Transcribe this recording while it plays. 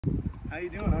How you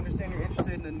doing? I understand you're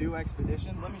interested in a new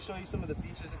Expedition. Let me show you some of the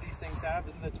features that these things have.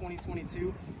 This is a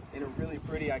 2022 in a really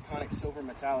pretty iconic silver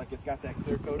metallic. It's got that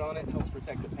clear coat on it, helps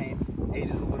protect the paint,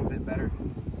 ages a little bit better.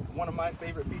 One of my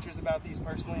favorite features about these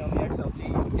personally on the XLT,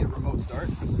 you can get remote start.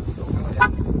 So we'll go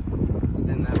ahead and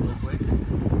send that real quick.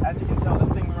 As you can tell,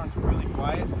 this thing runs really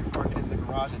quiet. If you're parking it in the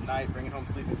garage at night, bringing home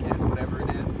sleeping kids, whatever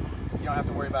it is, you don't have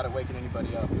to worry about it waking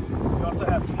anybody up. You also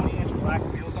have 20-inch black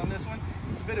wheels on this one.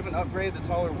 It's a bit of an upgrade. The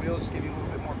taller wheels just give you a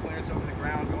little bit more clearance over the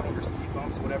ground, going over speed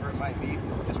bumps, whatever it might be.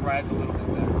 Just rides a little bit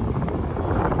better.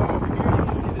 So if we go over here, you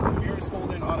can see that the mirrors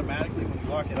fold in automatically when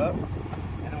you lock it up.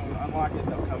 And then when we unlock it,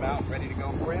 they'll come out ready to go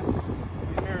for you.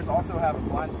 These mirrors also have a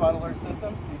blind spot alert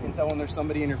system, so you can tell when there's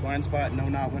somebody in your blind spot and know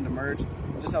not when to merge.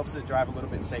 It just helps it drive a little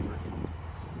bit safer.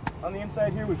 On the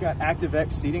inside here, we've got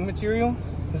ActiveX seating material.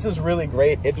 This is really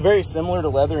great. It's very similar to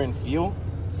leather in feel,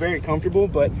 very comfortable,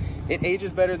 but it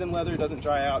ages better than leather, doesn't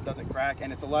dry out, doesn't crack,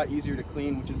 and it's a lot easier to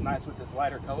clean, which is nice with this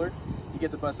lighter color. You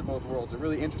get the best of both worlds. A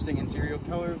really interesting interior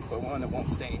color, but one that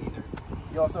won't stain either.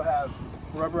 You also have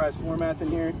rubberized floor mats in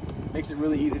here. Makes it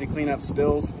really easy to clean up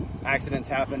spills. Accidents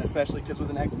happen, especially because with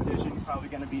an Expedition, you're probably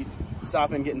gonna be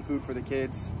stopping, getting food for the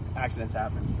kids. Accidents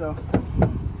happen. So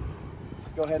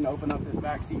go ahead and open up this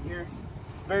back seat here.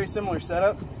 Very similar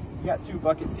setup. You got 2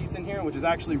 bucket seats in here, which is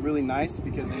actually really nice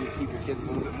because then you keep your kids a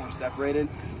little bit more separated.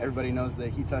 Everybody knows that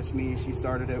he touched me, she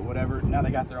started it, whatever. Now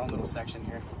they got their own little section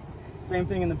here. Same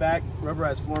thing in the back,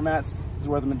 rubberized floor mats. This is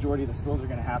where the majority of the spills are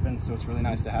gonna happen, so it's really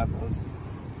nice to have those.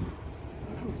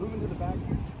 Moving to the back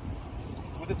here.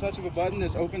 With the touch of a button,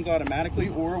 this opens automatically,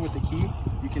 or with the key,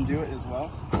 you can do it as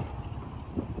well.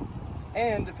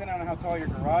 And depending on how tall your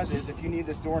garage is, if you need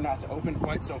this door not to open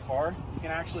quite so far, you can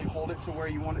actually hold it to where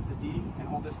you want it to be and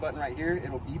hold this button right here.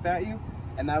 It'll beep at you,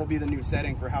 and that'll be the new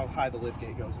setting for how high the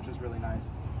liftgate goes, which is really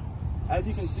nice. As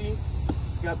you can see,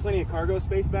 you've got plenty of cargo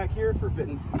space back here for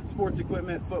fitting sports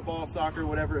equipment, football, soccer,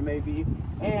 whatever it may be.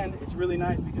 And it's really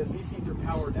nice because these seats are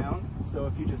powered down. So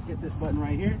if you just hit this button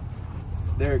right here,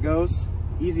 there it goes.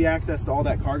 Easy access to all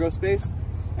that cargo space.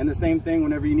 And the same thing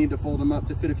whenever you need to fold them up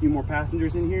to fit a few more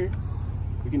passengers in here.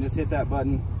 You can just hit that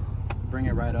button, bring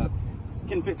it right up. It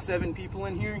can fit 7 people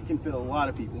in here. You can fit a lot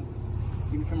of people.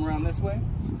 You can come around this way.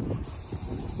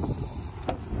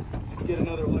 Just get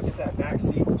another look at that back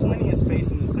seat. Plenty of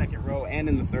space in the 2nd row and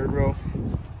in the 3rd row.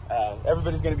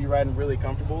 Everybody's gonna be riding really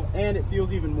comfortable, and it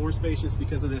feels even more spacious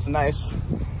because of this nice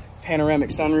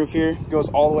panoramic sunroof here. It goes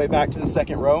all the way back to the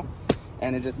 2nd row,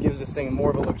 and it just gives this thing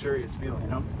more of a luxurious feel, you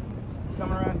know?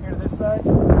 Coming around here to this side,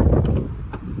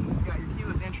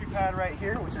 entry pad right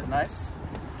here, which is nice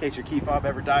in case your key fob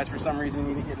ever dies for some reason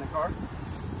you need to get in the car.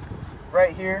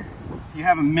 Right here you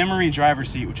have a memory driver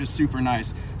seat, which is super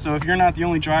nice. So if you're not the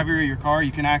only driver of your car,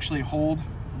 you can actually hold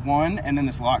one and then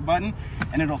this lock button,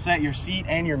 and it'll set your seat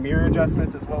and your mirror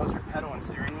adjustments as well as your pedal and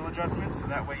steering wheel adjustments, so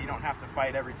that way you don't have to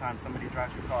fight every time somebody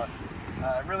drives your car.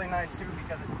 Really nice too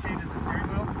because it changes the steering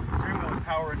wheel. The steering wheel is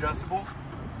power adjustable,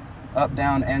 up,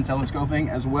 down, and telescoping,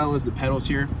 as well as the pedals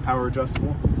here, power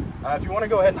adjustable. If you want to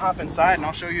go ahead and hop inside, and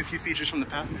I'll show you a few features from the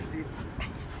passenger seat.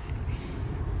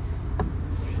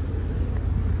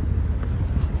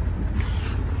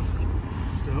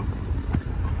 So,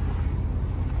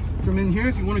 from in here,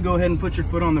 if you want to go ahead and put your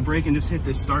foot on the brake and just hit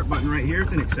this start button right here,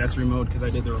 it's an accessory mode because I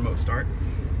did the remote start.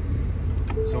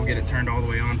 So we'll get it turned all the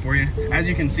way on for you. As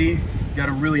you can see, you got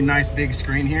a really nice big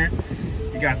screen here.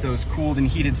 You got those cooled and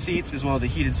heated seats as well as a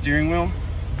heated steering wheel.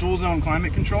 Dual zone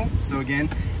climate control. So again,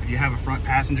 if you have a front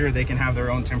passenger, they can have their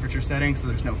own temperature setting, so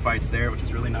there's no fights there, which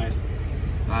is really nice.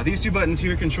 These 2 buttons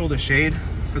here control the shade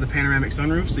for the panoramic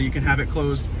sunroof, so you can have it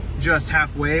closed just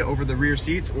halfway over the rear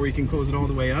seats, or you can close it all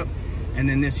the way up. And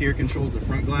then this here controls the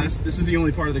front glass. This is the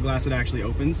only part of the glass that actually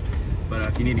opens, but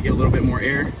if you need to get a little bit more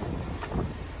air,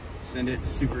 send it,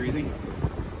 super easy.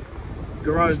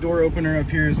 Garage door opener up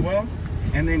here as well.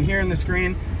 And then here in the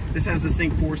screen, this has the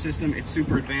Sync 4 system. It's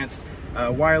super advanced.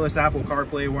 Wireless Apple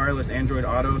CarPlay, wireless Android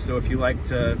Auto. So if you like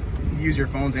to use your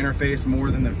phone's interface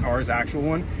more than the car's actual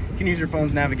one, you can use your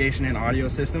phone's navigation and audio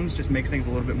systems. Just makes things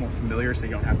a little bit more familiar so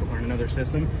you don't have to learn another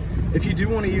system. If you do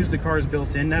want to use the car's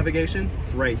built-in navigation,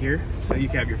 it's right here. So you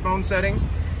can have your phone settings,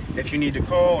 if you need to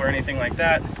call or anything like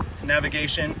that,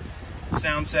 navigation,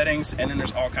 sound settings, and then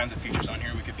there's all kinds of features on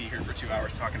here. We could be here for 2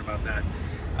 hours talking about that.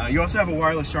 You also have a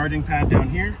wireless charging pad down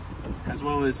here, as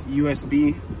well as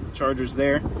USB chargers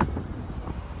there.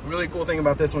 Really cool thing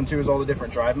about this one too is all the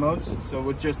different drive modes. So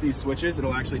with just these switches,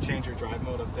 it'll actually change your drive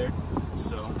mode up there.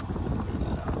 So,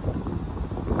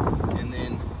 and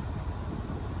then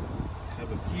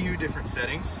have a few different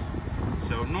settings.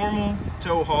 So normal,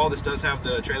 tow, haul. This does have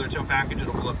the trailer tow package.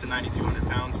 It'll pull up to 9,200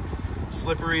 pounds.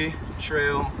 slippery,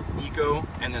 trail, eco,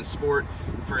 and then sport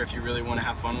for if you really want to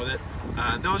have fun with it.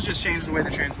 Those just change the way the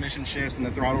transmission shifts and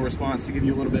the throttle response to give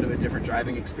you a little bit of a different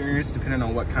driving experience depending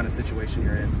on what kind of situation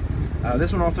you're in.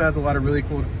 This one also has a lot of really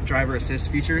cool driver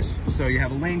assist features. So you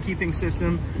have a lane keeping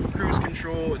system, cruise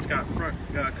control, it's got front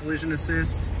collision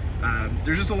assist.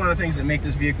 There's just a lot of things that make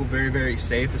this vehicle very, very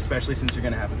safe, especially since you're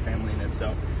going to have a family in it.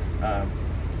 So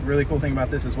really cool thing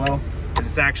about this as well is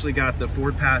it's actually got the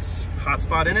FordPass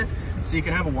hotspot in it. So you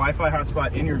can have a Wi-Fi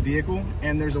hotspot in your vehicle,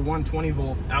 and there's a 120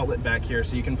 volt outlet back here,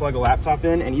 so you can plug a laptop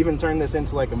in and even turn this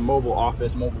into like a mobile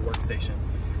office, mobile workstation.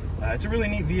 It's a really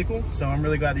neat vehicle, so I'm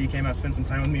really glad that you came out, spent some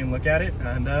time with me and look at it,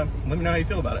 and let me know how you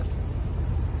feel about it.